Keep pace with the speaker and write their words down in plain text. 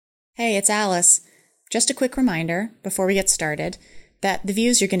Hey, it's Alice. Just a quick reminder, before we get started, that the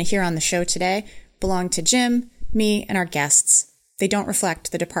views you're going to hear on the show today belong to Jim, me, and our guests. They don't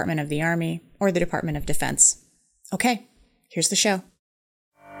reflect the Department of the Army or the Department of Defense. Okay, here's the show.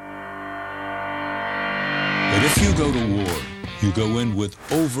 But if you go to war, you go in with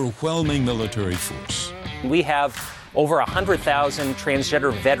overwhelming military force. We have over 100,000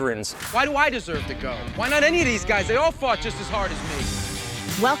 transgender veterans. Why do I deserve to go? Why not any of these guys? They all fought just as hard as me.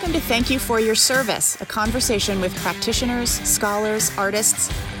 Welcome to Thank You for Your Service, a conversation with practitioners, scholars,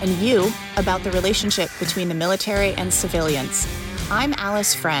 artists, and you about the relationship between the military and civilians. I'm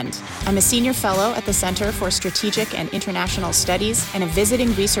Alice Friend. I'm a senior fellow at the Center for Strategic and International Studies and a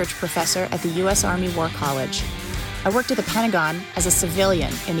visiting research professor at the U.S. Army War College. I worked at the Pentagon as a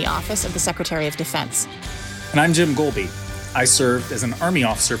civilian in the Office of the Secretary of Defense. And I'm Jim Golby. I served as an Army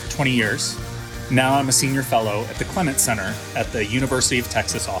officer for 20 years. Now I'm a senior fellow at the Clements Center at the University of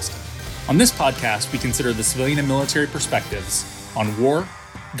Texas, Austin. On this podcast, we consider the civilian and military perspectives on war,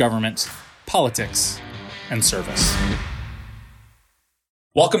 government, politics, and service.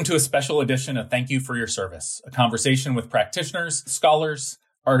 Welcome to a special edition of Thank You for Your Service, a conversation with practitioners, scholars,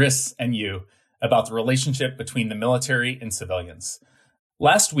 artists, and you about the relationship between the military and civilians.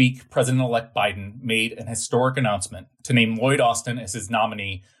 Last week, President-elect Biden made an historic announcement to name Lloyd Austin as his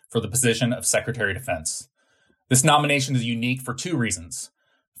nominee for the position of Secretary of Defense. This nomination is unique for two reasons.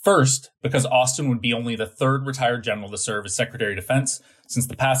 First, because Austin would be only the third retired general to serve as Secretary of Defense since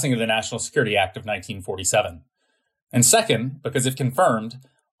the passing of the National Security Act of 1947. And second, because if confirmed,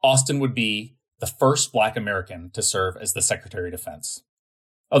 Austin would be the first Black American to serve as the Secretary of Defense.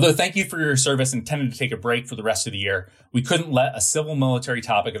 Although Thank You for Your Service intended to take a break for the rest of the year, we couldn't let a civil military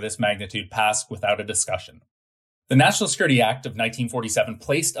topic of this magnitude pass without a discussion. The National Security Act of 1947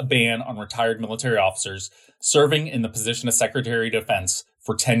 placed a ban on retired military officers serving in the position of Secretary of Defense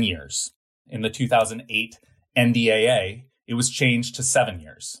for 10 years. In the 2008 NDAA, it was changed to 7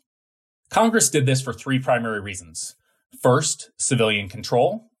 years. Congress did this for three primary reasons. First, civilian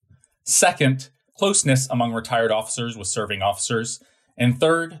control. Second, closeness among retired officers with serving officers. And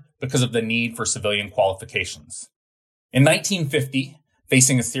third, because of the need for civilian qualifications. In 1950,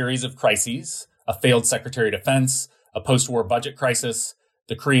 facing a series of crises, a failed Secretary of Defense, a post-war budget crisis,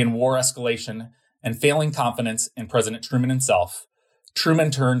 the Korean War escalation, and failing confidence in President Truman himself, Truman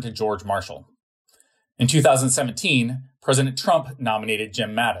turned to George Marshall. In 2017, President Trump nominated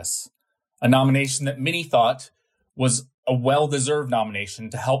Jim Mattis, a nomination that many thought was a well-deserved nomination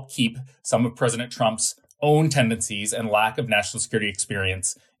to help keep some of President Trump's own tendencies and lack of national security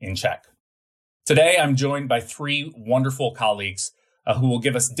experience in check. Today, I'm joined by three wonderful colleagues who will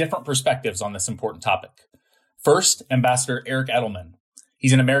give us different perspectives on this important topic. First, Ambassador Eric Edelman.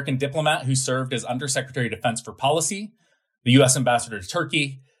 He's an American diplomat who served as Undersecretary of Defense for Policy, the U.S. Ambassador to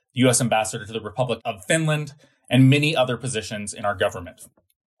Turkey, the U.S. Ambassador to the Republic of Finland, and many other positions in our government.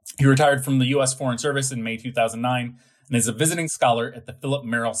 He retired from the U.S. Foreign Service in May 2009 and is a visiting scholar at the Philip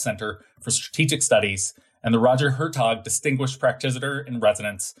Merrill Center for Strategic Studies and the Roger Hertog Distinguished Practitioner in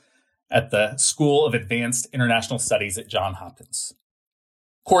Residence at the School of Advanced International Studies at Johns Hopkins.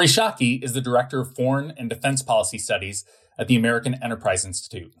 Kori Schake is the Director of Foreign and Defense Policy Studies at the American Enterprise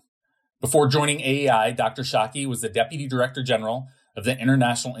Institute. Before joining AEI, Dr. Schake was the Deputy Director General of the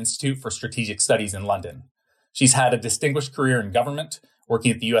International Institute for Strategic Studies in London. She's had a distinguished career in government,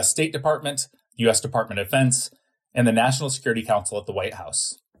 working at the U.S. State Department, the U.S. Department of Defense, and the National Security Council at the White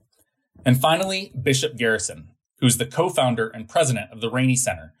House. And finally, Bishop Garrison, who's the co-founder and president of the Rainey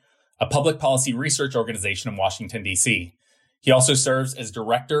Center, a public policy research organization in Washington, D.C. He also serves as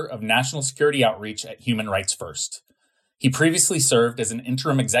Director of National Security Outreach at Human Rights First. He previously served as an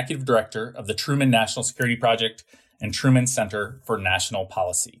interim executive director of the Truman National Security Project and Truman Center for National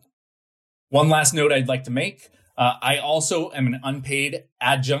Policy. One last note I'd like to make. I also am an unpaid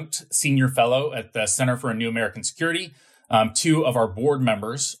adjunct senior fellow at the Center for a New American Security. Two of our board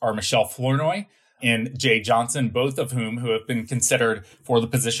members are Michelle Flournoy and Jay Johnson, both of whom who have been considered for the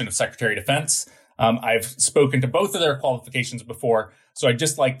position of Secretary of Defense. I've spoken to both of their qualifications before, so I'd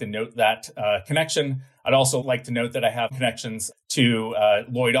just like to note that connection. I'd also like to note that I have connections to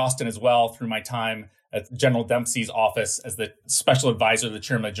Lloyd Austin as well through my time at General Dempsey's office as the special advisor to the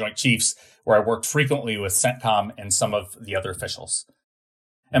Chairman of Joint Chiefs, where I worked frequently with CENTCOM and some of the other officials.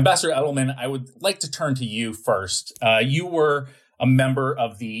 Ambassador Edelman, I would like to turn to you first. You were a member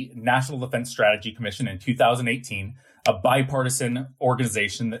of the National Defense Strategy Commission in 2018, a bipartisan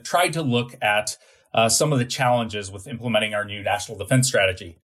organization that tried to look at some of the challenges with implementing our new national defense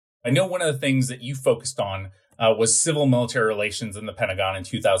strategy. I know one of the things that you focused on was civil-military relations in the Pentagon in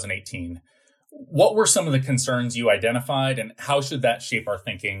 2018. What were some of the concerns you identified, and how should that shape our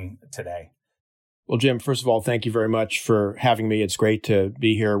thinking today? Well, Jim, first of all, thank you very much for having me. It's great to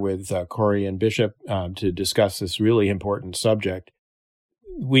be here with Corey and Bishop to discuss this really important subject.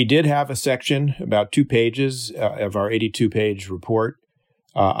 We did have a section, about 2 pages of our 82-page report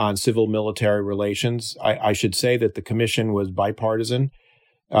on civil-military relations. I should say that the commission was bipartisan.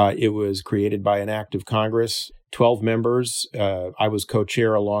 It was created by an act of Congress, 12 members. I was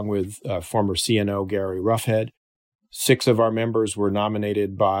co-chair along with former CNO Gary Roughead. 6 of our members were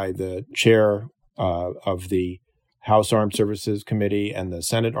nominated by the chair of the House Armed Services Committee and the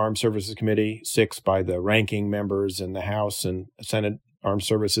Senate Armed Services Committee, 6 by the ranking members in the House and Senate Armed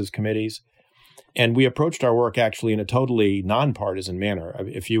Services Committees. And we approached our work actually in a totally nonpartisan manner.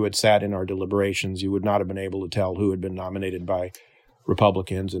 If you had sat in our deliberations, you would not have been able to tell who had been nominated by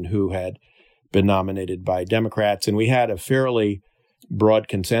Republicans and who had been nominated by Democrats. And we had a fairly broad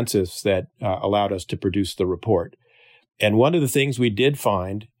consensus that allowed us to produce the report. And one of the things we did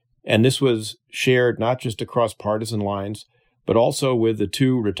find, and this was shared not just across partisan lines, but also with the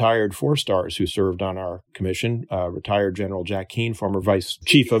 2 retired 4-stars who served on our commission, retired General Jack Keane, former Vice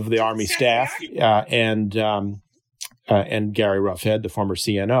Chief of the Army Staff, and Gary Roughead, the former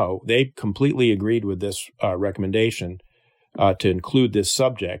CNO. They completely agreed with this recommendation to include this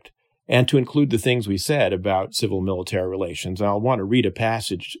subject and to include the things we said about civil-military relations. And I'll want to read a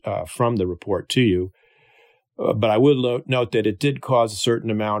passage from the report to you. But I would note that it did cause a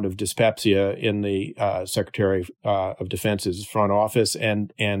certain amount of dyspepsia in the Secretary of Defense's front office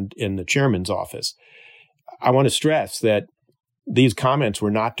and in the chairman's office. I want to stress that these comments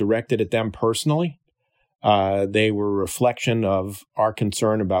were not directed at them personally. They were a reflection of our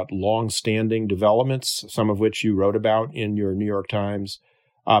concern about long-standing developments, some of which you wrote about in your New York Times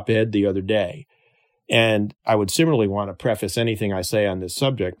op-ed the other day. And I would similarly want to preface anything I say on this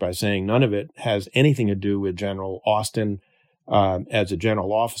subject by saying none of it has anything to do with General Austin as a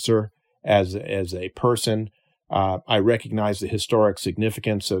general officer, as a person. I recognize the historic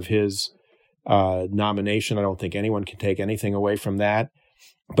significance of his nomination. I don't think anyone can take anything away from that.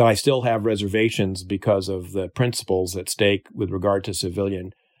 But I still have reservations because of the principles at stake with regard to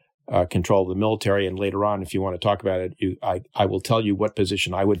civilian control of the military. And later on, if you want to talk about it, I will tell you what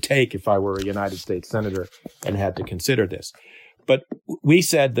position I would take if I were a United States senator and had to consider this. But we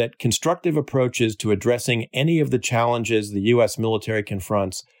said that constructive approaches to addressing any of the challenges the U.S. military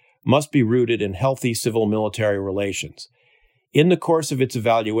confronts must be rooted in healthy civil-military relations. In the course of its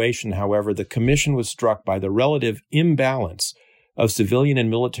evaluation, however, the Commission was struck by the relative imbalance of civilian and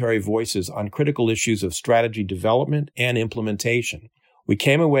military voices on critical issues of strategy development and implementation. We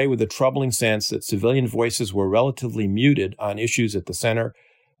came away with a troubling sense that civilian voices were relatively muted on issues at the center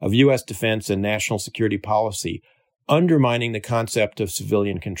of U.S. defense and national security policy, undermining the concept of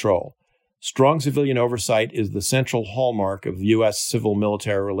civilian control. Strong civilian oversight is the central hallmark of U.S.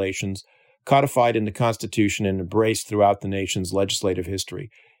 civil-military relations, codified in the Constitution and embraced throughout the nation's legislative history.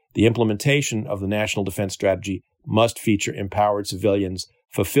 The implementation of the National Defense Strategy must feature empowered civilians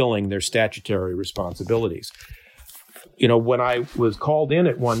fulfilling their statutory responsibilities. You know, when I was called in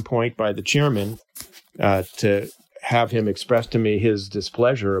at one point by the chairman to have him express to me his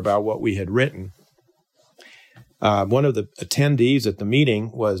displeasure about what we had written, one of the attendees at the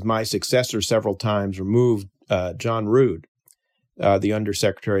meeting was my successor several times removed, John Rood, the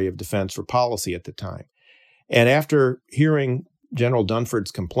Undersecretary of Defense for Policy at the time. And after hearing General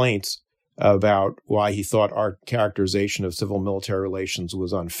Dunford's complaints about why he thought our characterization of civil-military relations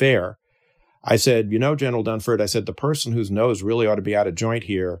was unfair, I said, you know, General Dunford, I said, the person whose nose really ought to be out of joint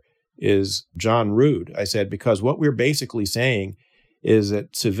here is John Rood. I said, because what we're basically saying is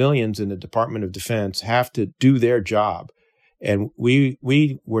that civilians in the Department of Defense have to do their job. And we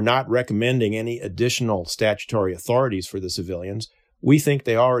were not recommending any additional statutory authorities for the civilians. We think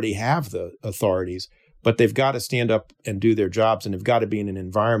they already have the authorities, but they've got to stand up and do their jobs, and they've got to be in an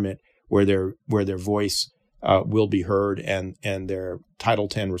environment where their voice will be heard and their Title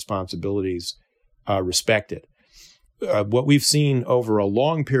X responsibilities respected. What we've seen over a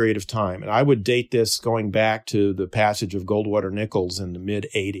long period of time, and I would date this going back to the passage of Goldwater Nichols in the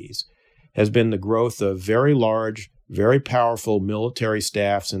mid-'80s, has been the growth of very large, very powerful military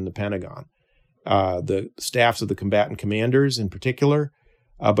staffs in the Pentagon. The staffs of the combatant commanders in particular,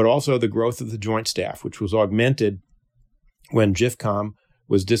 but also the growth of the Joint Staff, which was augmented when JIFCOM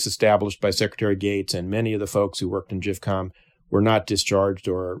was disestablished by Secretary Gates, and many of the folks who worked in JIFCOM were not discharged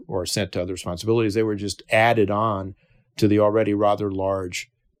or sent to other responsibilities. They were just added on to the already rather large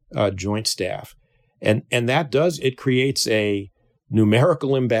Joint Staff. And it creates a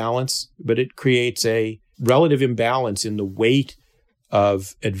numerical imbalance, but it creates a relative imbalance in the weight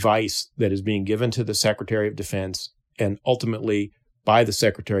of advice that is being given to the Secretary of Defense and ultimately by the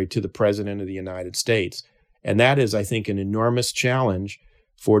Secretary to the President of the United States. And that is, I think, an enormous challenge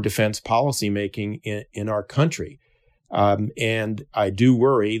for defense policymaking in our country. And I do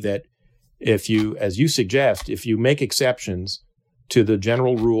worry that if you, as you suggest, if you make exceptions to the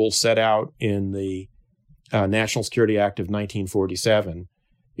general rule set out in the National Security Act of 1947,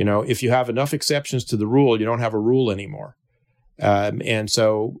 if you have enough exceptions to the rule, you don't have a rule anymore. And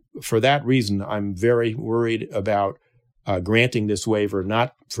so for that reason, I'm very worried about granting this waiver,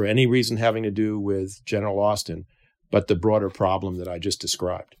 not for any reason having to do with General Austin, but the broader problem that I just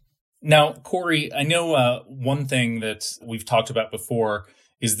described. Now, Corey, I know one thing that we've talked about before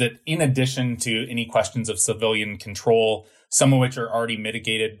is that in addition to any questions of civilian control, some of which are already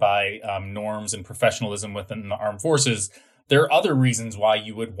mitigated by norms and professionalism within the armed forces, there are other reasons why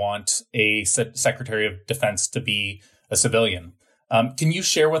you would want a Secretary of Defense to be a civilian. Can you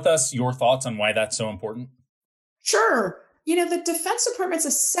share with us your thoughts on why that's so important? Sure. The Defense Department's a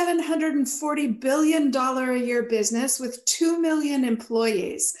 $740 billion a year business with 2 million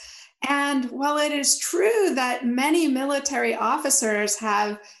employees. And while it is true that many military officers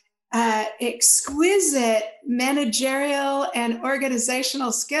have exquisite managerial and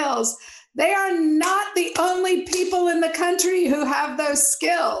organizational skills, they are not the only people in the country who have those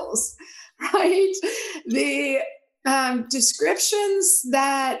skills, right? The descriptions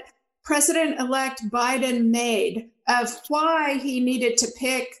that President-elect Biden made of why he needed to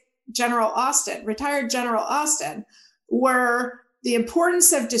pick retired General Austin, were the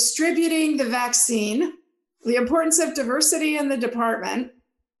importance of distributing the vaccine, the importance of diversity in the department,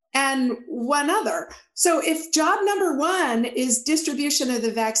 and one other. So if job number one is distribution of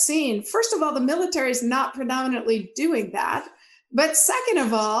the vaccine, first of all, the military is not predominantly doing that. But second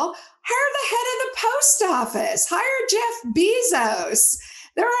of all, hire the head of the post office, hire Jeff Bezos.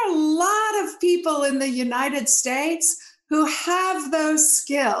 There are a lot of people in the United States who have those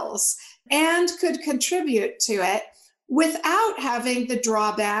skills and could contribute to it without having the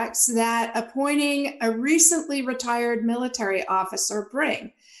drawbacks that appointing a recently retired military officer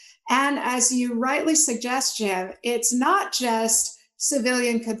bring. And as you rightly suggest, Jim, it's not just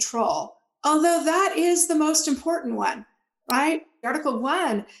civilian control, although that is the most important one, right? Article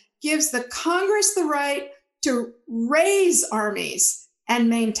 1 gives the Congress the right to raise armies and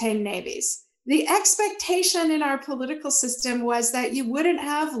maintain navies. The expectation in our political system was that you wouldn't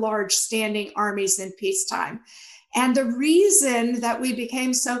have large standing armies in peacetime. And the reason that we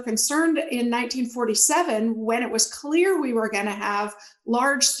became so concerned in 1947, when it was clear we were going to have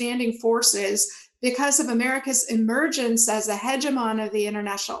large standing forces because of America's emergence as a hegemon of the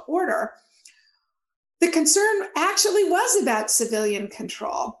international order, the concern actually was about civilian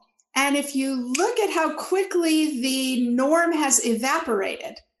control. And if you look at how quickly the norm has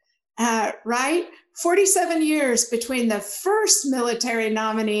evaporated, right? 47 years between the first military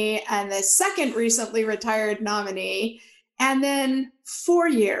nominee and the second recently retired nominee, and then 4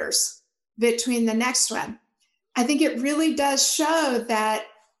 years between the next one. I think it really does show that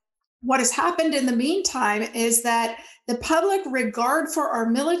what has happened in the meantime is that the public regard for our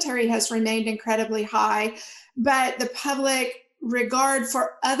military has remained incredibly high, but the public regard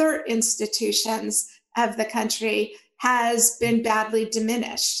for other institutions of the country has been badly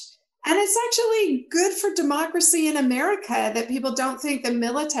diminished. And it's actually good for democracy in America that people don't think the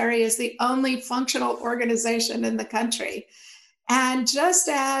military is the only functional organization in the country. And just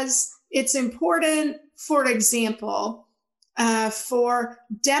as it's important, for example, for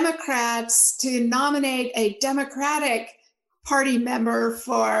Democrats to nominate a Democratic Party member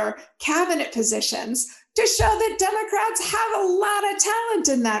for cabinet positions to show that Democrats have a lot of talent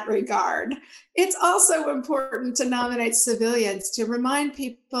in that regard. It's also important to nominate civilians to remind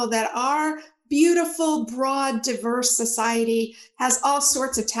people that our beautiful, broad, diverse society has all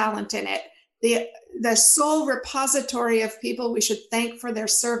sorts of talent in it. The sole repository of people we should thank for their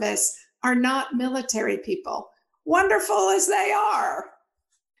service are not military people, wonderful as they are.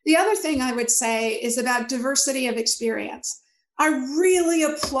 The other thing I would say is about diversity of experience. I really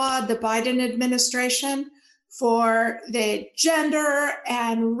applaud the Biden administration for the gender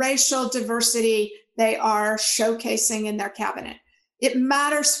and racial diversity they are showcasing in their cabinet. It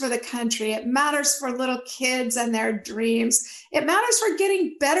matters for the country. It matters for little kids and their dreams. It matters for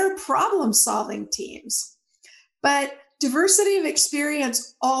getting better problem-solving teams. But diversity of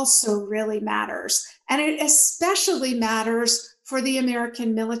experience also really matters. And it especially matters for the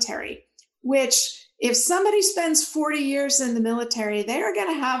American military, which if somebody spends 40 years in the military, they are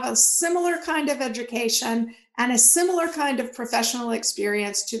going to have a similar kind of education and a similar kind of professional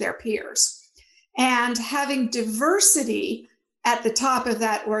experience to their peers. And having diversity at the top of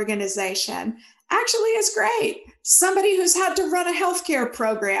that organization actually is great. Somebody who's had to run a healthcare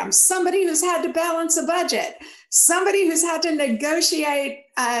program, somebody who's had to balance a budget, somebody who's had to negotiate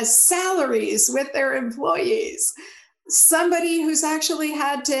salaries with their employees, somebody who's actually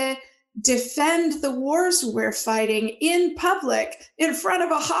had to defend the wars we're fighting in public in front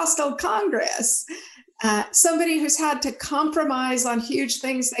of a hostile Congress, somebody who's had to compromise on huge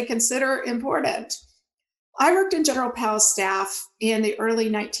things they consider important. I worked in General Powell's staff in the early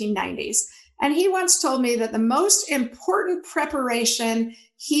 1990s, and he once told me that the most important preparation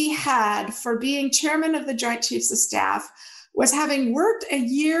he had for being chairman of the Joint Chiefs of Staff was having worked a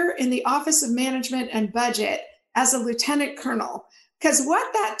year in the Office of Management and Budget as a lieutenant colonel. Because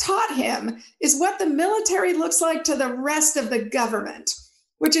what that taught him is what the military looks like to the rest of the government,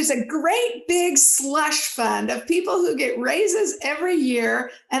 which is a great big slush fund of people who get raises every year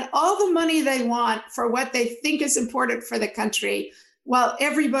and all the money they want for what they think is important for the country, while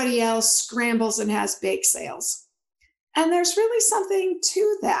everybody else scrambles and has bake sales. And there's really something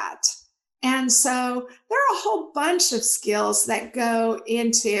to that. And so there are a whole bunch of skills that go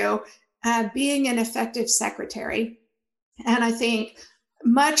into being an effective secretary. And I think,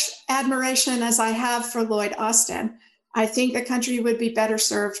 much admiration as I have for Lloyd Austin, I think the country would be better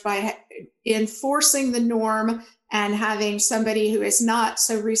served by enforcing the norm and having somebody who is not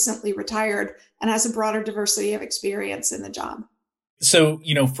so recently retired and has a broader diversity of experience in the job. So,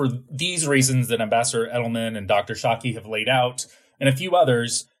 for these reasons that Ambassador Edelman and Dr. Psaki have laid out, and a few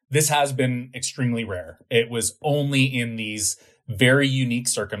others, this has been extremely rare. It was only in these very unique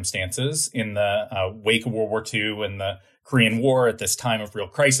circumstances in the wake of World War II and the Korean War at this time of real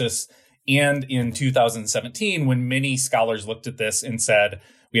crisis, and in 2017, when many scholars looked at this and said,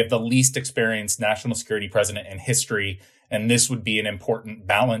 we have the least experienced national security president in history, and this would be an important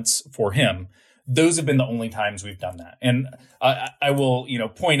balance for him. Those have been the only times we've done that. And I will,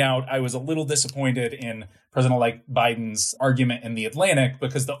 point out, I was a little disappointed in President-elect Biden's argument in The Atlantic,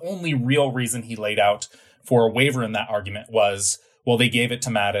 because the only real reason he laid out for a waiver in that argument was, well, they gave it to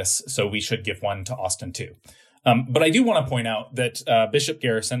Mattis, so we should give one to Austin too. But I do want to point out that Bishop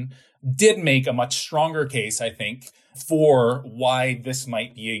Garrison did make a much stronger case, I think, for why this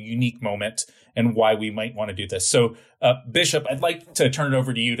might be a unique moment and why we might want to do this. So, Bishop, I'd like to turn it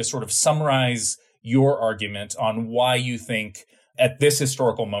over to you to sort of summarize your argument on why you think at this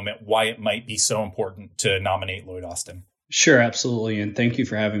historical moment, why it might be so important to nominate Lloyd Austin. Sure, absolutely. And thank you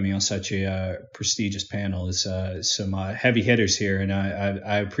for having me on such a prestigious panel. There's some heavy hitters here, and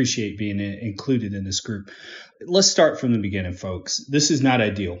I appreciate being included in this group. Let's start from the beginning, folks. This is not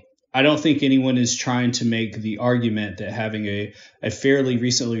ideal. I don't think anyone is trying to make the argument that having a fairly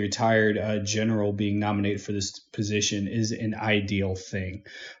recently retired general being nominated for this position is an ideal thing.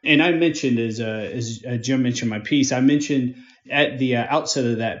 And I mentioned, as Jim mentioned in my piece, I mentioned at the outset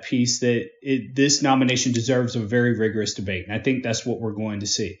of that piece that this nomination deserves a very rigorous debate. And I think that's what we're going to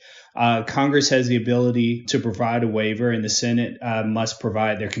see. Congress has the ability to provide a waiver, and the Senate must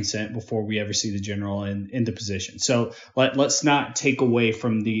provide their consent before we ever see the general in the position. So let's not take away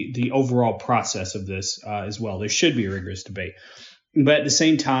from the overall process of this as well. There should be a rigorous debate. But at the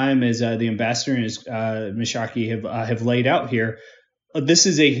same time, as the ambassador and Ms. Psaki have laid out here, this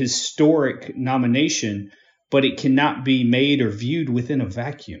is a historic nomination, but it cannot be made or viewed within a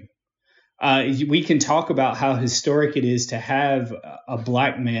vacuum. We can talk about how historic it is to have a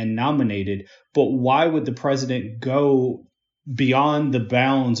black man nominated, but why would the president go beyond the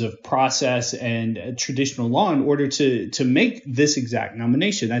bounds of process and traditional law in order to make this exact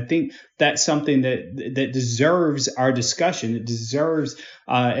nomination? I think that's something that deserves our discussion. It deserves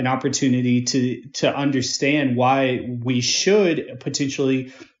an opportunity to understand why we should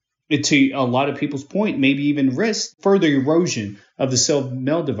potentially, to a lot of people's point, maybe even risk further erosion of the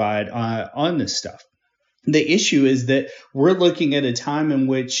Silver-Male divide on this stuff. The issue is that we're looking at a time in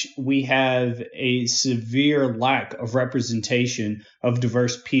which we have a severe lack of representation of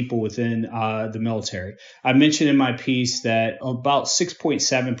diverse people within the military. I mentioned in my piece that about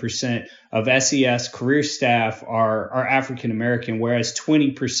 6.7% of SES career staff are African American, whereas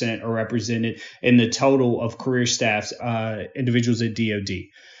 20% are represented in the total of career staffs, individuals at DoD.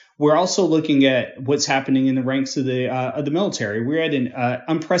 We're also looking at what's happening in the ranks of the military. We're at an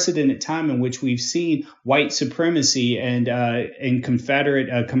unprecedented time in which we've seen white supremacy and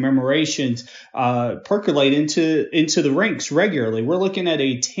Confederate commemorations percolate into the ranks regularly. We're looking at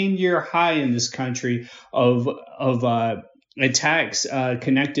a 10-year high in this country of attacks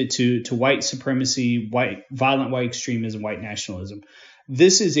connected to white supremacy, violent white extremism, white nationalism.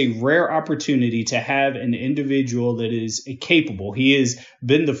 This is a rare opportunity to have an individual that is capable. He has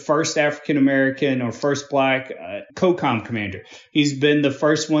been the first African-American or first Black COCOM commander. He's been the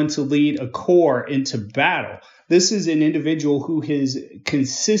first one to lead a corps into battle. This is an individual who has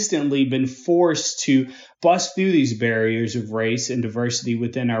consistently been forced to bust through these barriers of race and diversity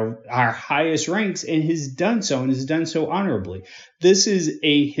within our highest ranks, and has done so, and has done so honorably. This is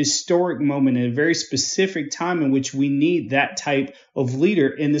a historic moment and a very specific time in which we need that type of leader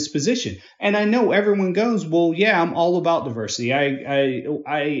in this position. And I know everyone goes, well, yeah, I'm all about diversity.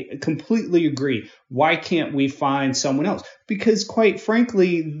 I completely agree. Why can't we find someone else? Because quite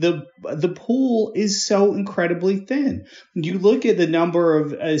frankly, the pool is so incredibly thin. You look at the number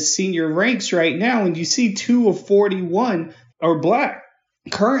of senior ranks right now, and you see 2 of 41 are Black.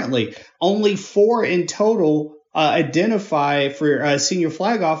 Currently, only 4 in total identify for senior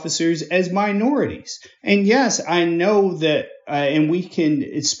flag officers as minorities. And yes, I know that, and we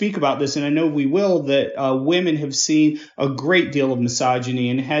can speak about this, and I know we will, that women have seen a great deal of misogyny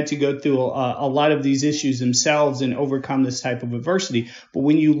and had to go through a lot of these issues themselves and overcome this type of adversity. But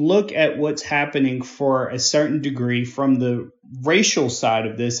when you look at what's happening for a certain degree from the racial side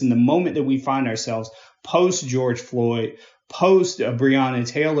of this, in the moment that we find ourselves post George Floyd, post Breonna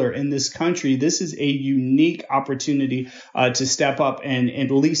Taylor in this country, this is a unique opportunity to step up and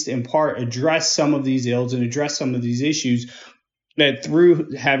at least in part address some of these ills and address some of these issues that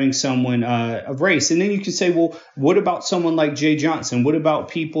through having someone of race. And then you can say, well, what about someone like Jeh Johnson? What about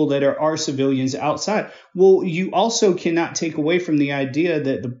people that are civilians outside? Well, you also cannot take away from the idea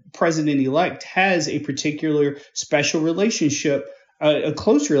that the president-elect has a particular special relationship, a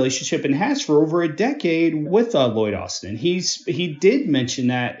close relationship, and has for over a decade with Lloyd Austin. He did mention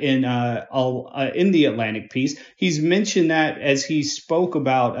that in the Atlantic piece. He's mentioned that as he spoke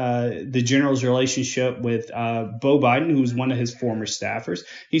about the general's relationship with Beau Biden, who was one of his former staffers.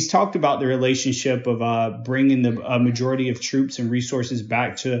 He's talked about the relationship of bringing the majority of troops and resources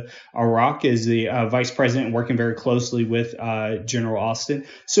back to Iraq as the vice president, working very closely with General Austin.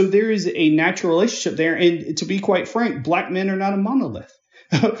 So there is a natural relationship there. And to be quite frank, Black men are not a monolith.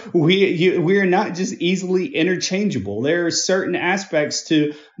 We are not just easily interchangeable. There are certain aspects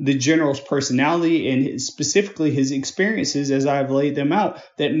to the general's personality and specifically his experiences, as I've laid them out,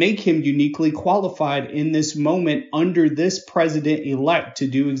 that make him uniquely qualified in this moment under this president-elect to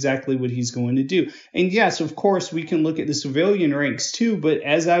do exactly what he's going to do. And yes, of course, we can look at the civilian ranks too, but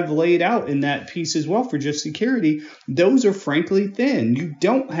as I've laid out in that piece as well for just security, those are frankly thin. You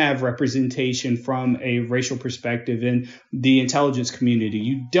don't have representation from a racial perspective in the intelligence community.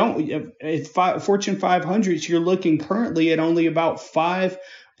 You don't, at Fortune 500s, you're looking currently at only about 5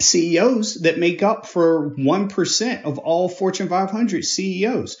 CEOs that make up for 1% of all Fortune 500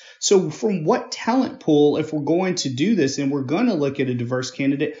 CEOs. So from what talent pool, if we're going to do this and we're going to look at a diverse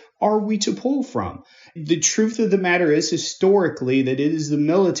candidate, are we to pull from? The truth of the matter is historically that it is the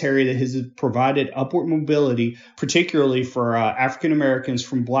military that has provided upward mobility, particularly for African Americans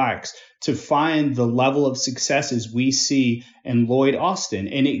from Blacks, to find the level of successes we see in Lloyd Austin.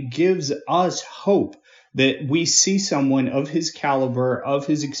 And it gives us hope that we see someone of his caliber, of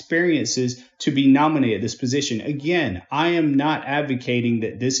his experiences, to be nominated at this position. Again, I am not advocating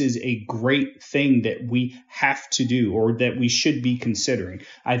that this is a great thing that we have to do or that we should be considering.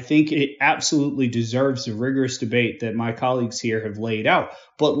 I think it absolutely deserves the rigorous debate that my colleagues here have laid out.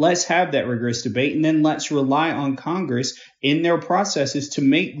 But let's have that rigorous debate, and then let's rely on Congress in their processes to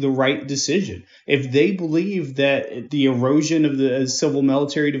make the right decision. If they believe that the erosion of the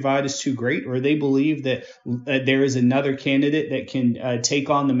civil-military divide is too great, or they believe that there is another candidate that can take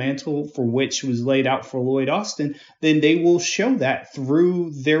on the mantle for which was laid out for Lloyd Austin, then they will show that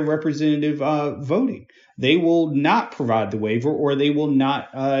through their representative voting. They will not provide the waiver, or they will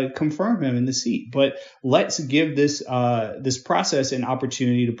not confirm him in the seat. But let's give this process an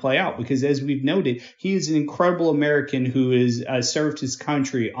opportunity to play out, because as we've noted, he is an incredible American who has served his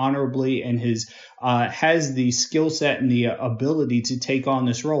country honorably and has the skill set and the ability to take on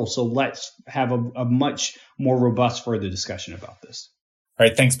this role. So let's have a much more robust further discussion about this. All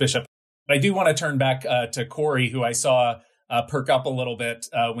right. Thanks, Bishop. I do want to turn back to Corey, who I saw perk up a little bit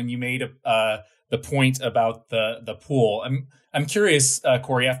when you made the point about the pool. I'm curious,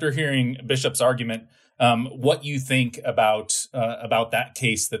 Corey, after hearing Bishop's argument, what you think about that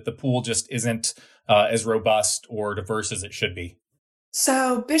case, that the pool just isn't as robust or diverse as it should be.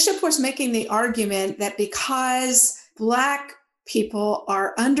 So Bishop was making the argument that because Black people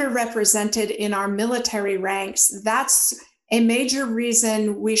are underrepresented in our military ranks, that's a major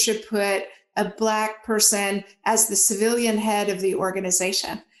reason we should put a Black person as the civilian head of the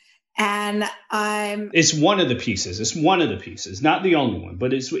organization. And it's one of the pieces. It's one of the pieces, not the only one,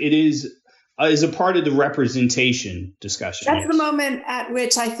 but it is a part of the representation discussion. That's the moment at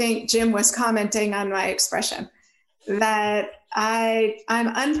which I think Jim was commenting on my expression, that I'm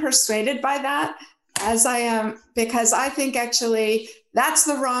unpersuaded by that, as I am, because I think actually that's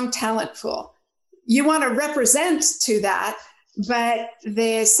the wrong talent pool. You want to represent to that, but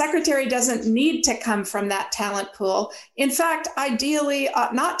the secretary doesn't need to come from that talent pool. In fact, ideally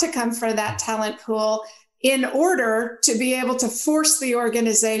ought not to come from that talent pool in order to be able to force the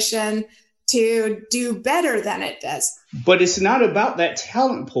organization to do better than it does. But it's not about that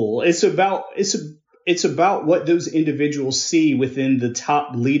talent pool. It's about what those individuals see within the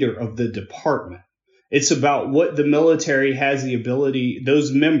top leader of the department. It's about what the military has the ability,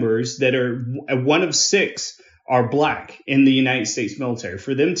 those members that are one of 6 are Black in the United States military.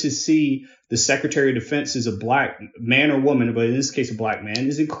 For them to see the Secretary of Defense as a Black man or woman, but in this case a Black man,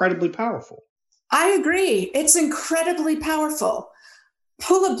 is incredibly powerful. I agree. It's incredibly powerful.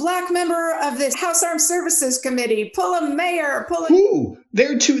 Pull a Black member of the House Armed Services Committee. Pull a mayor. Who?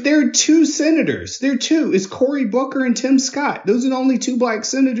 There are two senators. There are 2. It's Cory Booker and Tim Scott. Those are the only 2 Black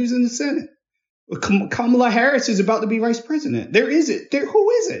senators in the Senate. Kamala Harris is about to be vice president. Who is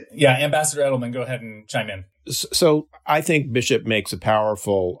it? Yeah, Ambassador Edelman, go ahead and chime in. So I think Bishop makes a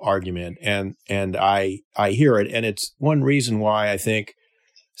powerful argument, and I hear it, and it's one reason why I think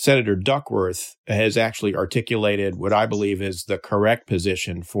Senator Duckworth has actually articulated what I believe is the correct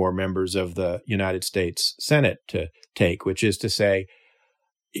position for members of the United States Senate to take, which is to say,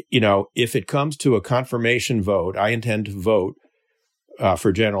 if it comes to a confirmation vote, I intend to vote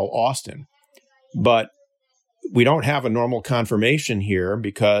for General Austin. But we don't have a normal confirmation here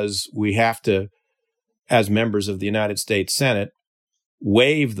because we have to, as members of the United States Senate,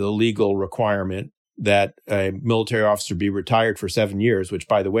 waive the legal requirement that a military officer be retired for 7 years, which,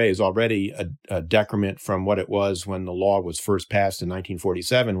 by the way, is already a decrement from what it was when the law was first passed in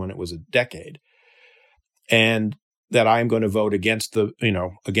 1947, when it was a decade. And that I'm going to vote against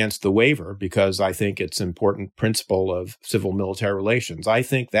the waiver because I think it's an important principle of civil military relations. I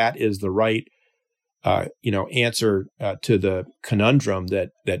think that is the right answer to the conundrum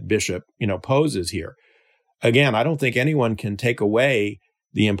that Bishop, poses here. Again, I don't think anyone can take away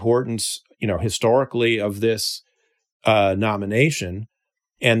the importance, historically of this nomination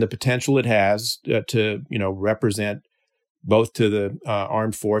and the potential it has to, represent both to the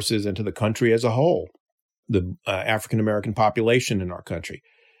armed forces and to the country as a whole, the African-American population in our country.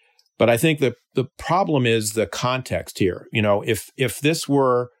 But I think the problem is the context here. If this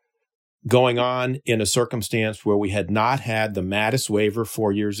were going on in a circumstance where we had not had the Mattis waiver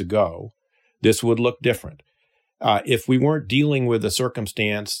 4 years ago, this would look different. If we weren't dealing with a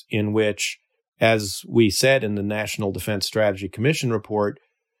circumstance in which, as we said in the National Defense Strategy Commission report,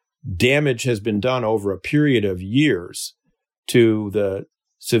 damage has been done over a period of years to the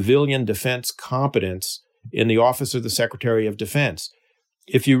civilian defense competence in the Office of the Secretary of Defense.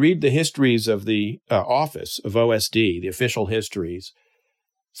 If you read the histories of the office of OSD, the official histories,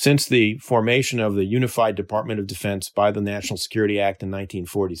 since the formation of the Unified Department of Defense by the National Security Act in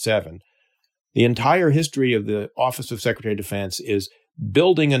 1947, the entire history of the Office of Secretary of Defense is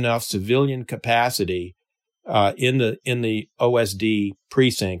building enough civilian capacity in the OSD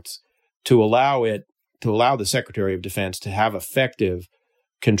precincts to allow the Secretary of Defense to have effective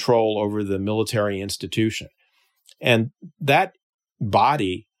control over the military institution. And that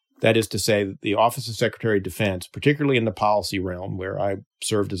body, that is to say, the Office of Secretary of Defense, particularly in the policy realm where I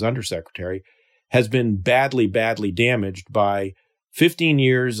served as undersecretary, has been badly, badly damaged by 15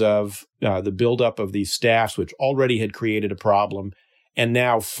 years of the buildup of these staffs, which already had created a problem, and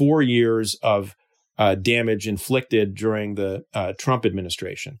now 4 years of damage inflicted during the Trump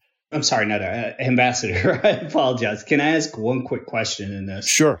administration. I'm sorry, Ambassador, I apologize. Can I ask one quick question in this?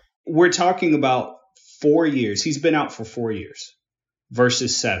 Sure. We're talking about 4 years. He's been out for 4 years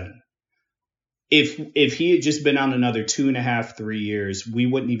versus 7. If he had just been on another 2.5, 3 years, we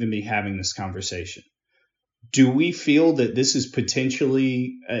wouldn't even be having this conversation. Do we feel that this is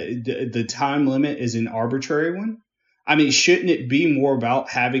potentially the time limit is an arbitrary one? I mean, shouldn't it be more about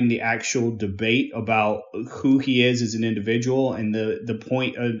having the actual debate about who he is as an individual and the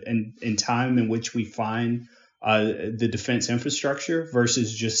point in time in which we find the defense infrastructure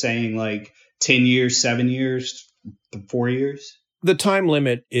versus just saying like 10 years, 7 years, 4 years? The time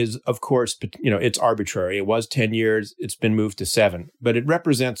limit is, of course, it's arbitrary. It was 10 years. It's been moved to 7. But it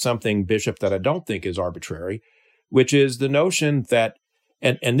represents something, Bishop, that I don't think is arbitrary, which is the notion that,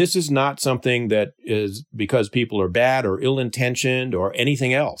 and this is not something that is because people are bad or ill-intentioned or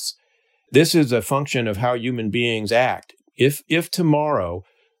anything else. This is a function of how human beings act. If tomorrow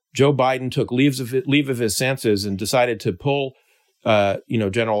Joe Biden took leave of his senses and decided to pull,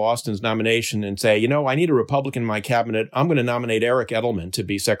 General Austin's nomination and say, I need a Republican in my cabinet. I'm going to nominate Eric Edelman to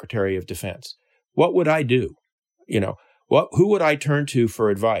be Secretary of Defense. What would I do? Who would I turn to for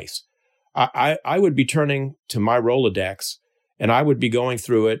advice? I would be turning to my Rolodex, and I would be going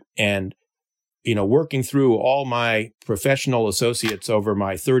through it and, working through all my professional associates over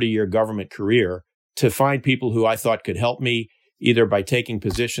my 30-year government career to find people who I thought could help me either by taking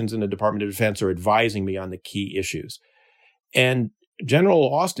positions in the Department of Defense or advising me on the key issues. And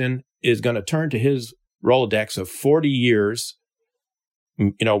General Austin is going to turn to his Rolodex of 40 years,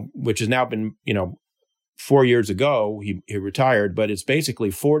 which has now been, 4 years ago, he retired, but it's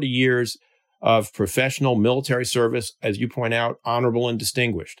basically 40 years of professional military service, as you point out, honorable and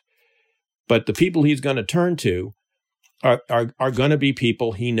distinguished. But the people he's going to turn to are going to be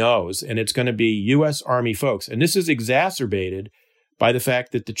people he knows, and it's going to be U.S. Army folks. And this is exacerbated by the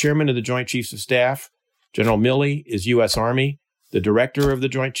fact that the chairman of the Joint Chiefs of Staff, General Milley, is U.S. Army. The director of the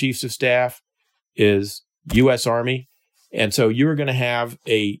Joint Chiefs of Staff is U.S. Army. And so you're going to have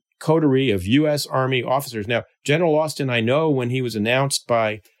a coterie of U.S. Army officers. Now, General Austin, I know when he was announced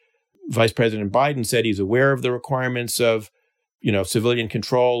by Vice President Biden, said he's aware of the requirements of, civilian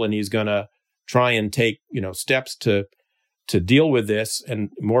control, and he's going to try and take, steps to deal with this, and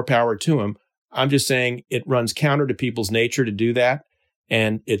more power to him. I'm just saying it runs counter to people's nature to do that,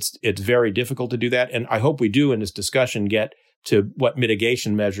 and it's very difficult to do that. And I hope we do in this discussion get to what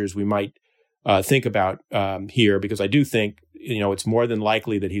mitigation measures we might think about here, because I do think, it's more than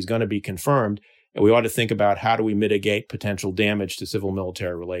likely that he's going to be confirmed, and we ought to think about how do we mitigate potential damage to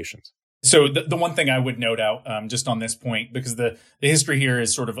civil-military relations. So the one thing I would note out just on this point, because the history here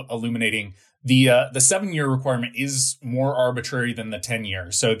is sort of illuminating, the 7-year requirement is more arbitrary than the 10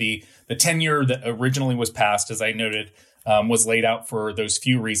 year. So the 10 year that originally was passed, as I noted, was laid out for those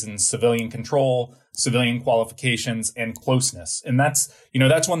few reasons: civilian control, civilian qualifications, and closeness. And that's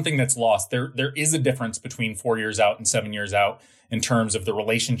one thing that's lost. There is a difference between 4 years out and 7 years out in terms of the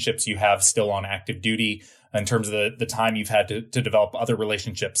relationships you have still on active duty, in terms of the time you've had to develop other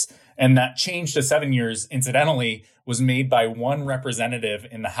relationships. And that change to 7 years, incidentally, was made by one representative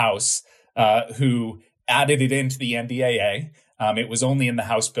in the House who added it into the NDAA. It was only in the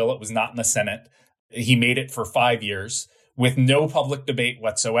House bill. It was not in the Senate. He made it for 5 years with no public debate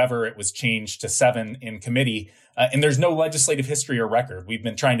whatsoever. It was changed to 7 in committee. And there's no legislative history or record. We've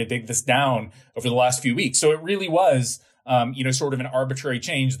been trying to dig this down over the last few weeks. So it really was, sort of an arbitrary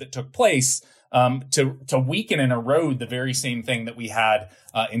change that took place to weaken and erode the very same thing that we had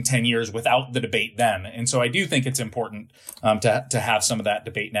in 10 years without the debate then. And so I do think it's important to have some of that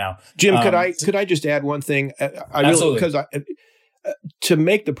debate now. Jim, could I just add one thing? Absolutely. To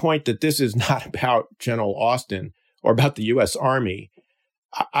make the point that this is not about General Austin or about the U.S. Army,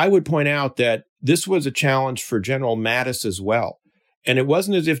 I would point out that this was a challenge for General Mattis as well. And it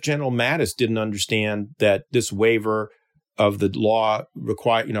wasn't as if General Mattis didn't understand that this waiver of the law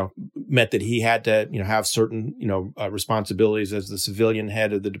meant that he had to, have certain, responsibilities as the civilian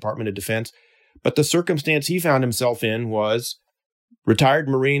head of the Department of Defense. But the circumstance he found himself in was retired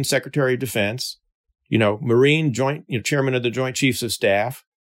Marine Secretary of Defense, Marine chairman of the Joint Chiefs of Staff,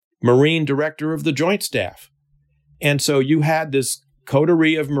 Marine director of the Joint Staff. And so you had this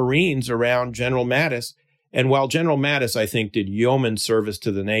coterie of Marines around General Mattis. And while General Mattis, I think, did yeoman service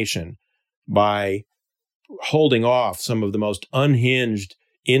to the nation by holding off some of the most unhinged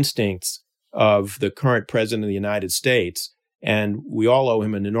instincts of the current president of the United States, and we all owe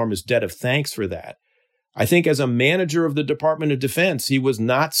him an enormous debt of thanks for that, I think as a manager of the Department of Defense, he was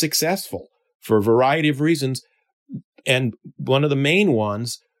not successful for a variety of reasons. And one of the main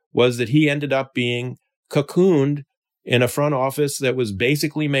ones was that he ended up being cocooned in a front office that was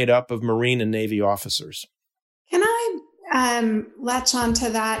basically made up of Marine and Navy officers. Can I latch on to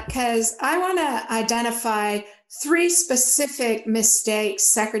that? Because I want to identify 3 specific mistakes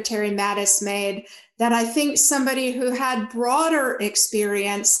Secretary Mattis made that I think somebody who had broader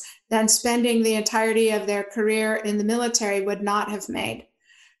experience than spending the entirety of their career in the military would not have made.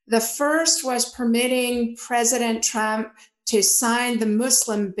 The first was permitting President Trump to sign the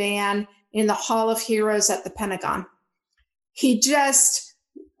Muslim ban in the Hall of Heroes at the Pentagon. He just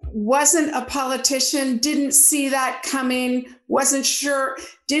wasn't a politician, didn't see that coming, wasn't sure,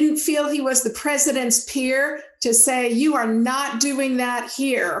 didn't feel he was the president's peer to say, you are not doing that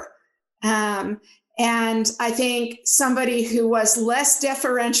here. And I think somebody who was less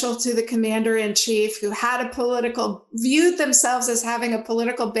deferential to the commander-in-chief, who had viewed themselves as having a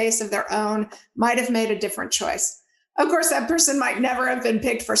political base of their own, might have made a different choice. Of course, that person might never have been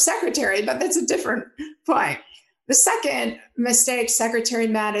picked for secretary, but that's a different point. The second mistake Secretary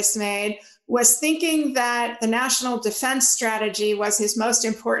Mattis made was thinking that the National Defense Strategy was his most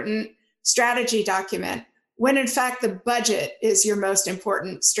important strategy document, when in fact the budget is your most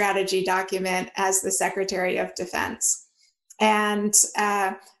important strategy document as the Secretary of Defense. And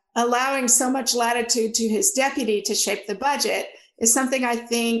allowing so much latitude to his deputy to shape the budget is something I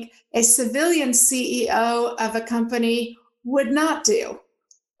think a civilian CEO of a company would not do,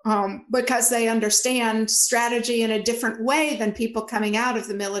 because they understand strategy in a different way than people coming out of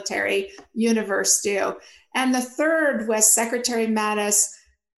the military universe do. And the third was Secretary Mattis.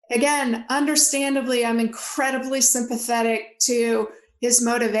 Again, understandably, I'm incredibly sympathetic to his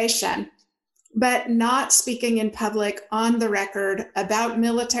motivation, but not speaking in public on the record about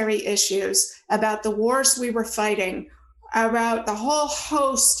military issues, about the wars we were fighting, about the whole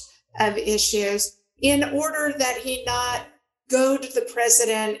host of issues, in order that he not goad the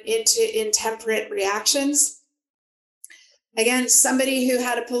president into intemperate reactions. Again, somebody who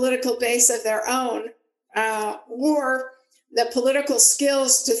had a political base of their own, or the political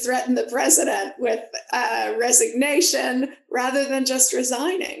skills to threaten the president with resignation rather than just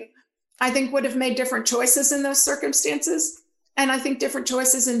resigning, I think would have made different choices in those circumstances. And I think different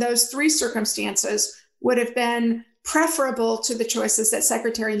choices in those three circumstances would have been preferable to the choices that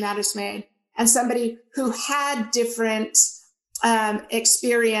Secretary Mattis made. And somebody who had different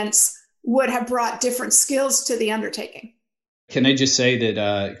experience would have brought different skills to the undertaking. Can I just say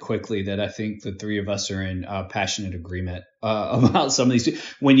that quickly that I think the three of us are in passionate agreement about some of these.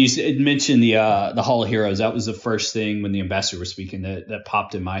 When you mentioned the Hall of Heroes, that was the first thing when the ambassador was speaking that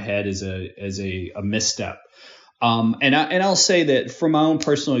popped in my head as a misstep. And I'll say that from my own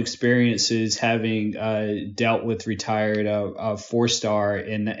personal experiences, having dealt with retired 4-star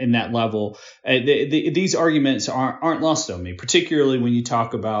in that level, these arguments aren't lost on me, particularly when you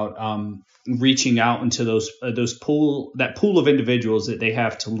talk about reaching out into that pool of individuals that they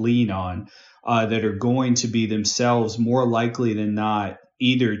have to lean on, that are going to be themselves more likely than not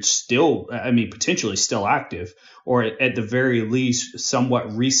either potentially still active, or at the very least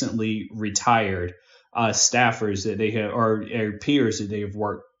somewhat recently retired staffers that they have, or peers that they have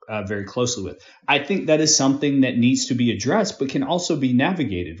worked very closely with. I think that is something that needs to be addressed, but can also be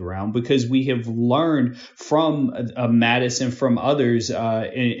navigated around, because we have learned from Mattis and from others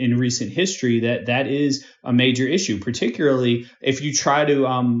in recent history that is a major issue, particularly if you try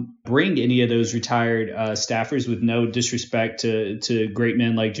to bring any of those retired staffers, with no disrespect to great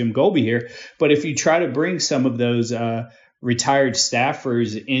men like Jim Golby here, but if you try to bring some of those retired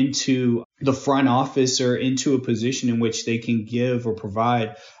staffers into the front office or into a position in which they can give or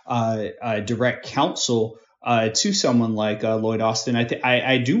provide direct counsel to someone like Lloyd Austin,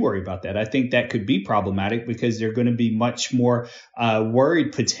 I do worry about that. I think that could be problematic, because they're going to be much more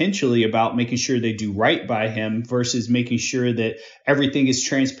worried potentially about making sure they do right by him versus making sure that everything is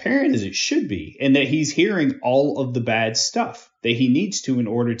transparent as it should be, and that he's hearing all of the bad stuff that he needs to in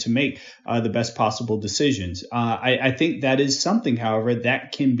order to make the best possible decisions. I think that is something, however,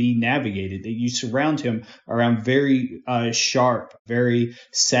 that can be navigated, that you surround him around very sharp, very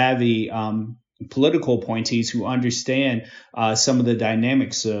savvy political appointees who understand some of the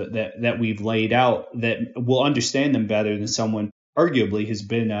dynamics that we've laid out, that will understand them better than someone arguably has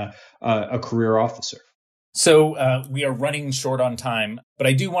been a career officer. So we are running short on time, but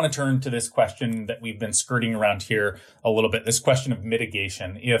I do want to turn to this question that we've been skirting around here a little bit, this question of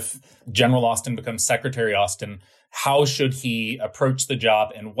mitigation. If General Austin becomes Secretary Austin, how should he approach the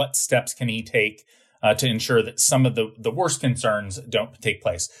job, and what steps can he take to ensure that some of the worst concerns don't take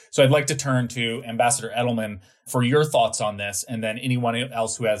place? So I'd like to turn to Ambassador Edelman for your thoughts on this, and then anyone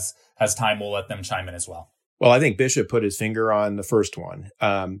else who has time, we'll let them chime in as well. Well, I think Bishop put his finger on the first one.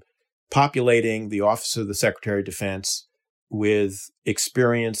 Populating the Office of the Secretary of Defense with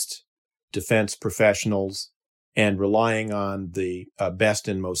experienced defense professionals and relying on the best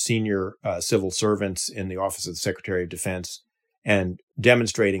and most senior civil servants in the Office of the Secretary of Defense, and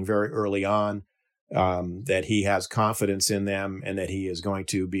demonstrating very early on that he has confidence in them and that he is going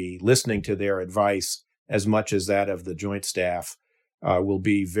to be listening to their advice as much as that of the Joint Staff will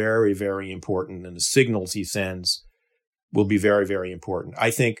be very, very important. And the signals he sends will be very, very important.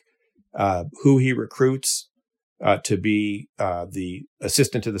 I think who he recruits to be the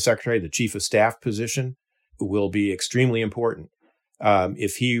assistant to the secretary, the chief of staff position, will be extremely important.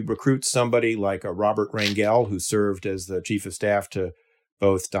 If he recruits somebody like a Robert Rangel, who served as the chief of staff to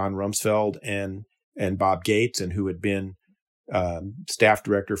both Don Rumsfeld and Bob Gates, and who had been staff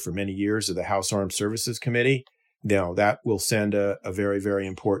director for many years of the House Armed Services Committee, that will send a very, very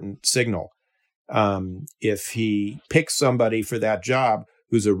important signal. If he picks somebody for that job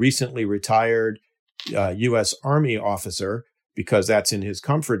who's a recently retired U.S. Army officer, because that's in his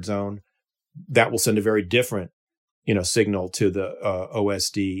comfort zone, that will send a very different, signal to the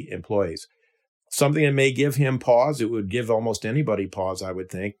OSD employees. Something that may give him pause, it would give almost anybody pause, I would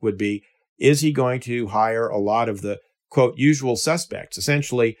think, would be, is he going to hire a lot of the, quote, usual suspects?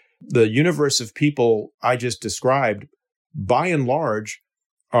 Essentially, the universe of people I just described, by and large,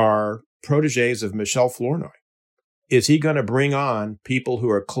 are proteges of Michelle Flournoy. Is he going to bring on people who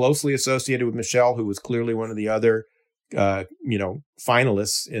are closely associated with Michelle, who was clearly one of the other,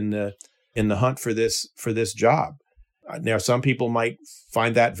 finalists in the hunt for this job? Now, some people might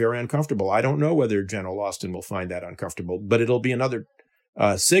find that very uncomfortable. I don't know whether General Austin will find that uncomfortable, but it'll be another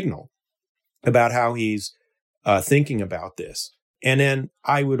signal about how he's thinking about this. And then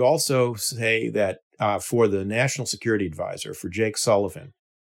I would also say that for the National Security Advisor, for Jake Sullivan,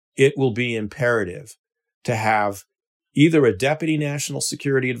 it will be imperative to have either a deputy national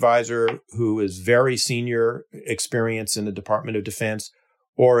security advisor who is very senior experience in the Department of Defense,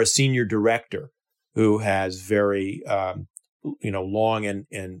 or a senior director who has very, long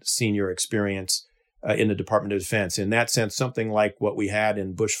and senior experience in the Department of Defense. In that sense, something like what we had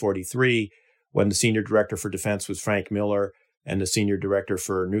in Bush 43, when the senior director for defense was Frank Miller and the senior director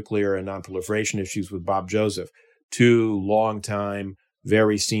for nuclear and nonproliferation issues with Bob Joseph, two longtime,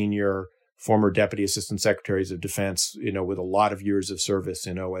 very senior former deputy assistant secretaries of defense, with a lot of years of service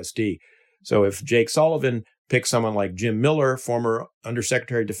in OSD. So if Jake Sullivan picks someone like Jim Miller, former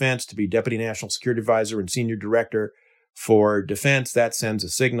undersecretary of defense, to be deputy national security advisor and senior director for defense, that sends a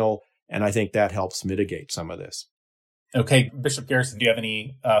signal. And I think that helps mitigate some of this. Okay. Bishop Garrison, do you have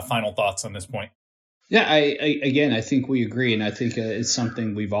any final thoughts on this point? Yeah, I think we agree, and I think it's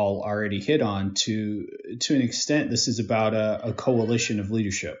something we've all already hit on to an extent. This is about a coalition of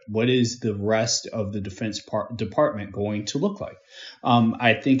leadership. What is the rest of the Defense Department going to look like?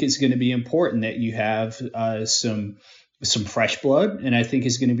 I think it's going to be important that you have some fresh blood, and I think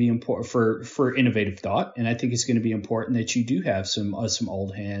it's going to be important for innovative thought, and I think it's going to be important that you do have some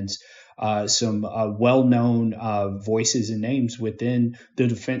old hands. Some well-known voices and names within the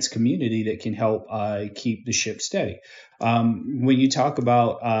defense community that can help keep the ship steady. When you talk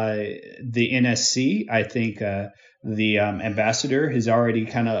about the NSC, I think the ambassador has already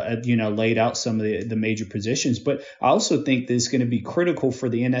kind of laid out some of the major positions, but I also think that it's going to be critical for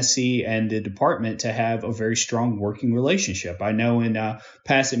the NSC and the department to have a very strong working relationship. I know in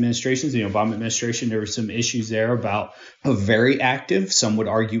past administrations, the Obama administration, there were some issues there about a very active, some would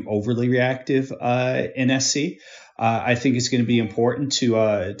argue overly reactive NSC. I think it's going to be important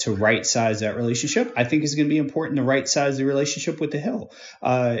to right size that relationship. I think it's going to be important to right size the relationship with the Hill,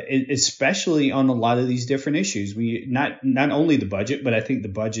 especially on a lot of these different issues. We not only the budget, but I think the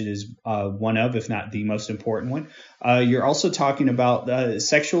budget is one of, if not the most important one. You're also talking about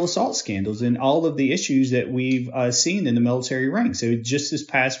sexual assault scandals and all of the issues that we've seen in the military ranks. So just this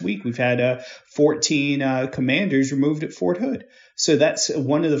past week, we've had 14 commanders removed at Fort Hood. So that's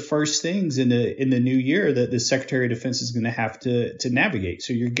one of the first things in the new year that the Secretary of Defense is going to have to navigate.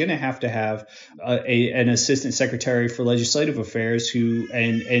 So you're going to have an Assistant Secretary for Legislative Affairs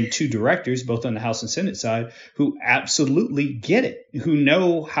and two directors, both on the House and Senate side, who absolutely get it, who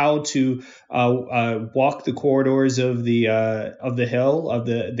know how to walk the corridors of the Hill, of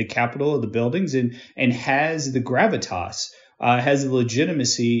the Capitol, of the buildings, and has the gravitas. Has the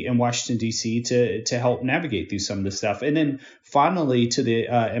legitimacy in Washington, D.C. to help navigate through some of this stuff. And then finally, to the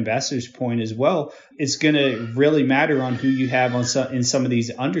ambassador's point as well, it's going to really matter on who you have in some of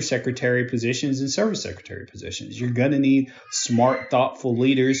these undersecretary positions and service secretary positions. You're going to need smart, thoughtful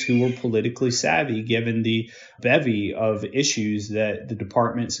leaders who are politically savvy, given the bevy of issues that the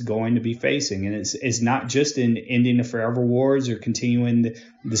department's going to be facing. And it's not just in ending the forever wars or continuing the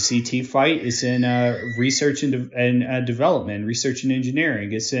CT fight. It's in research and development, research and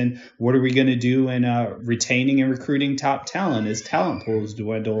engineering. It's in what are we going to do in retaining and recruiting top talent as talent pools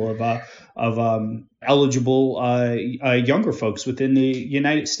dwindle of eligible younger folks within the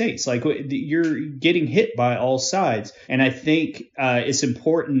United States. Like, you're getting hit by all sides. And I think it's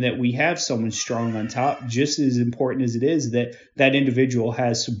important that we have someone strong on top, just as important as it is that individual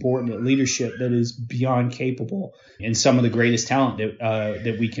has subordinate leadership that is beyond capable and some of the greatest talent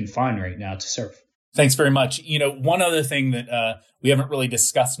that we can find right now to serve. Thanks very much. One other thing that we haven't really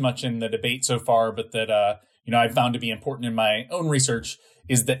discussed much in the debate so far, but that I've found to be important in my own research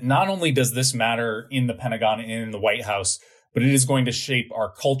is that not only does this matter in the Pentagon and in the White House, but it is going to shape our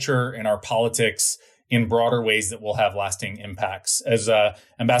culture and our politics in broader ways that will have lasting impacts. As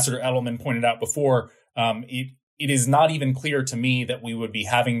Ambassador Edelman pointed out before, it is not even clear to me that we would be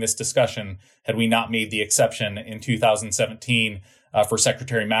having this discussion had we not made the exception in 2017 for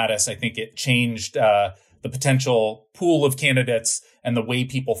Secretary Mattis. I think it changed the potential pool of candidates and the way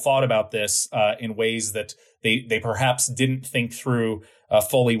people thought about this in ways that they perhaps didn't think through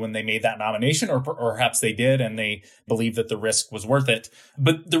fully when they made that nomination, or perhaps they did and they believed that the risk was worth it.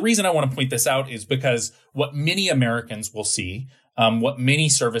 But the reason I want to point this out is because what many Americans will see, what many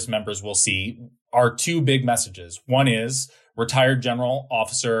service members will see, are two big messages. One is retired general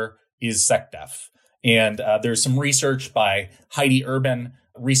officer is SecDef. And there's some research by Heidi Urban,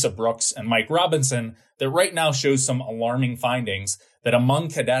 Risa Brooks, and Mike Robinson that right now shows some alarming findings that among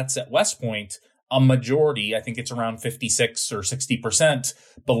cadets at West Point, a majority, I think it's around 56 or 60%,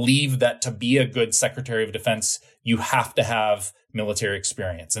 believe that to be a good Secretary of Defense, you have to have military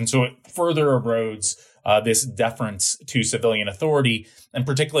experience. And so it further erodes this deference to civilian authority. And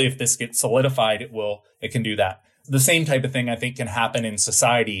particularly if this gets solidified, it can do that. The same type of thing, I think, can happen in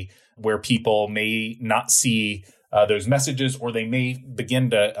society where people may not see those messages, or they may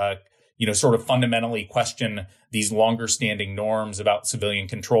begin to sort of fundamentally question these longer standing norms about civilian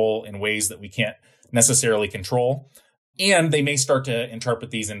control in ways that we can't necessarily control. And they may start to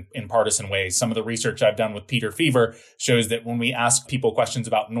interpret these in partisan ways. Some of the research I've done with Peter Feaver shows that when we ask people questions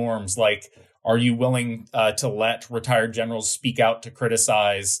about norms, like, are you willing to let retired generals speak out to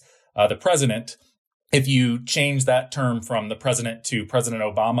criticize the president? If you change that term from the president to President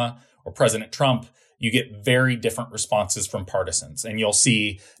Obama or President Trump, you get very different responses from partisans. And you'll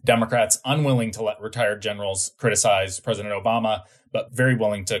see Democrats unwilling to let retired generals criticize President Obama, but very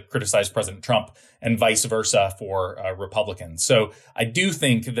willing to criticize President Trump, and vice versa for Republicans. So I do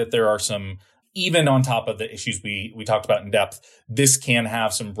think that there are some, even on top of the issues we talked about in depth, this can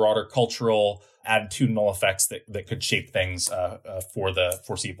have some broader cultural attitudinal effects that could shape things for the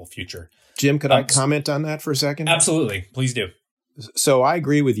foreseeable future. Jim, could I comment on that for a second? Absolutely. Please do. So I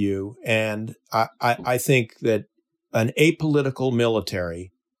agree with you. And I think that an apolitical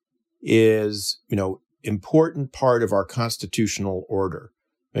military is, important part of our constitutional order.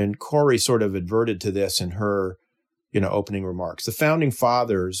 And Corey sort of adverted to this in her, opening remarks. The founding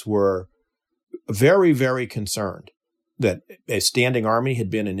fathers were very, very concerned that a standing army had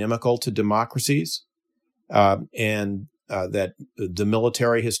been inimical to democracies, and that the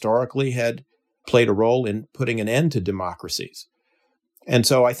military historically had played a role in putting an end to democracies. And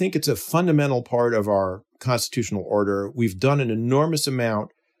so I think it's a fundamental part of our constitutional order. We've done an enormous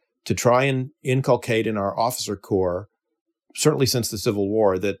amount to try and inculcate in our officer corps, certainly since the Civil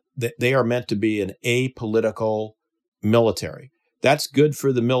War, that they are meant to be an apolitical military. That's good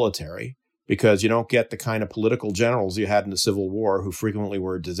for the military because you don't get the kind of political generals you had in the Civil War who frequently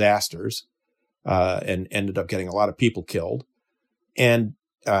were disasters and ended up getting a lot of people killed. And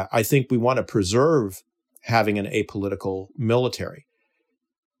I think we want to preserve having an apolitical military.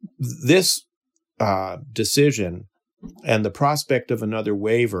 This decision and the prospect of another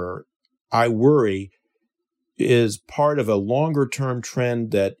waiver, I worry, is part of a longer-term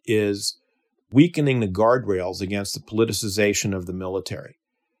trend that is weakening the guardrails against the politicization of the military.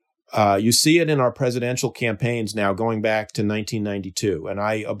 You see it in our presidential campaigns now going back to 1992, and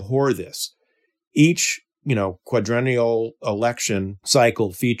I abhor this. Each, quadrennial election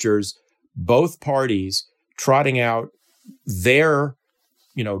cycle features both parties trotting out their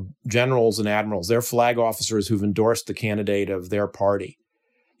generals and admirals, their flag officers who've endorsed the candidate of their party.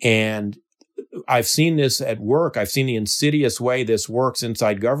 And I've seen this at work. I've seen the insidious way this works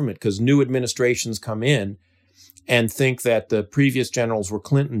inside government because new administrations come in and think that the previous generals were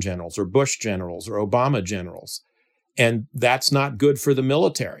Clinton generals or Bush generals or Obama generals. And that's not good for the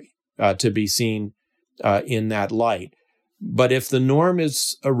military to be seen in that light. But if the norm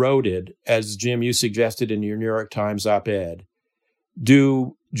is eroded, as Jim, you suggested in your New York Times op-ed,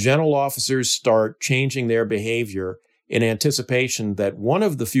 do general officers start changing their behavior in anticipation that one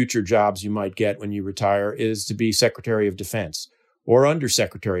of the future jobs you might get when you retire is to be Secretary of Defense or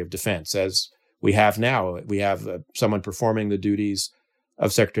Undersecretary of Defense, as we have now? We have someone performing the duties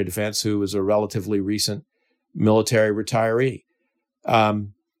of Secretary of Defense who is a relatively recent military retiree.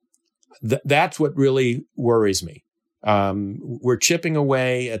 That's what really worries me. We're chipping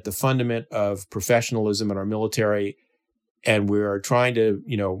away at the fundament of professionalism in our military, and we are trying to,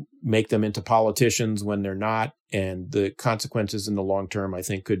 make them into politicians when they're not. And the consequences in the long term, I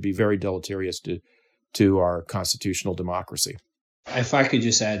think, could be very deleterious to our constitutional democracy. If I could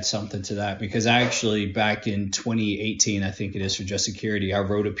just add something to that, because I actually, back in 2018, I think it is, for Just Security, I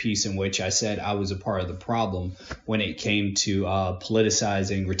wrote a piece in which I said I was a part of the problem when it came to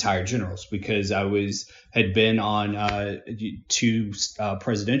politicizing retired generals, because I had been on two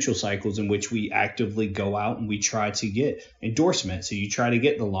presidential cycles in which we actively go out and we try to get endorsements. So you try to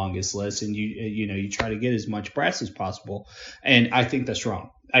get the longest list, and you try to get as much press as possible. And I think that's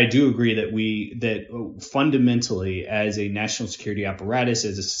wrong. I do agree that fundamentally, as a national security apparatus,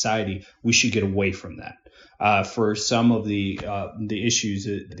 as a society, we should get away from that for some of the issues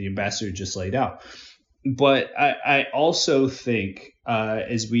that the ambassador just laid out. But I also think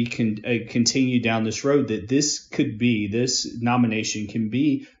as we can continue down this road, that this nomination can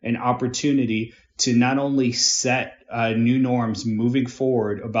be an opportunity to not only set new norms moving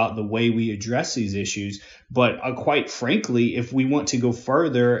forward about the way we address these issues, but quite frankly, if we want to go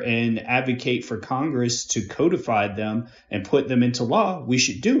further and advocate for Congress to codify them and put them into law, we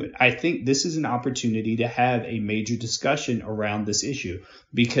should do it. I think this is an opportunity to have a major discussion around this issue,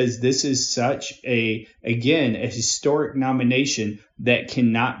 because this is such a historic nomination that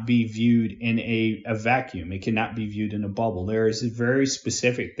cannot be viewed in a vacuum. It cannot be viewed in a bubble. There is very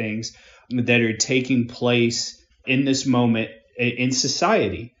specific things that are taking place in this moment in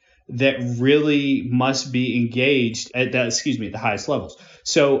society that really must be engaged at the highest levels.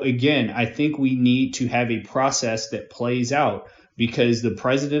 So again, I think we need to have a process that plays out, because the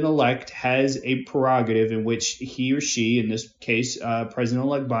president-elect has a prerogative in which he or she, in this case,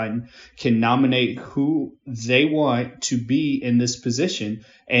 President-elect Biden, can nominate who they want to be in this position.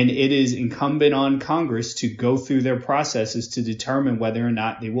 And it is incumbent on Congress to go through their processes to determine whether or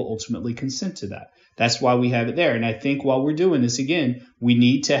not they will ultimately consent to that. That's why we have it there. And I think while we're doing this, again, we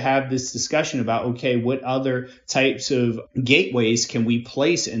need to have this discussion about, okay, what other types of gateways can we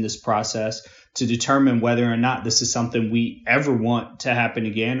place in this process to determine whether or not this is something we ever want to happen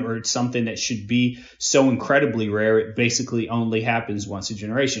again, or it's something that should be so incredibly rare it basically only happens once a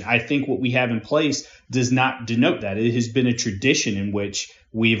generation. I think what we have in place does not denote that. It has been a tradition in which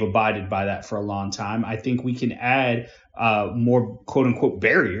we've abided by that for a long time. I think we can add more quote unquote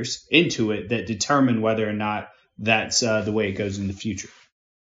barriers into it that determine whether or not that's the way it goes in the future.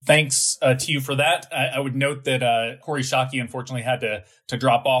 Thanks to you for that. I would note that Kori Schake unfortunately had to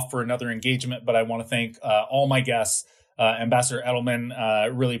drop off for another engagement, but I want to thank all my guests. Ambassador Edelman,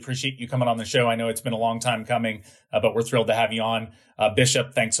 really appreciate you coming on the show. I know it's been a long time coming, but we're thrilled to have you on.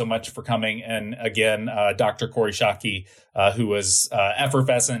 Bishop, thanks so much for coming. And again, Dr. Kori Schake, who was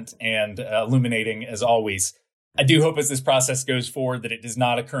effervescent and illuminating as always. I do hope as this process goes forward that it does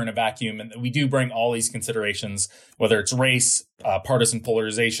not occur in a vacuum, and that we do bring all these considerations, whether it's race, partisan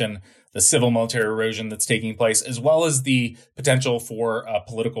polarization, the civil military erosion that's taking place, as well as the potential for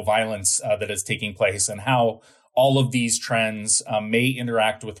political violence that is taking place, and how all of these trends may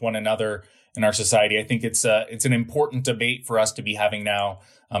interact with one another in our society. I think it's an important debate for us to be having now,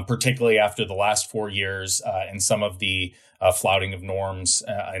 particularly after the last 4 years and some of the flouting of norms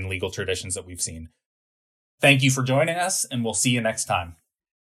and legal traditions that we've seen. Thank you for joining us, and we'll see you next time.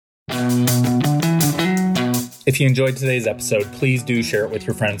 If you enjoyed today's episode, please do share it with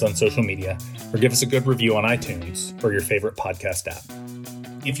your friends on social media, or give us a good review on iTunes or your favorite podcast app.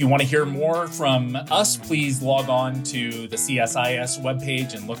 If you want to hear more from us, please log on to the CSIS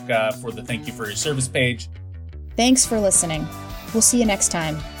webpage and look for the Thank You for Your Service page. Thanks for listening. We'll see you next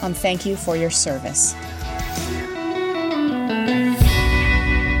time on Thank You for Your Service.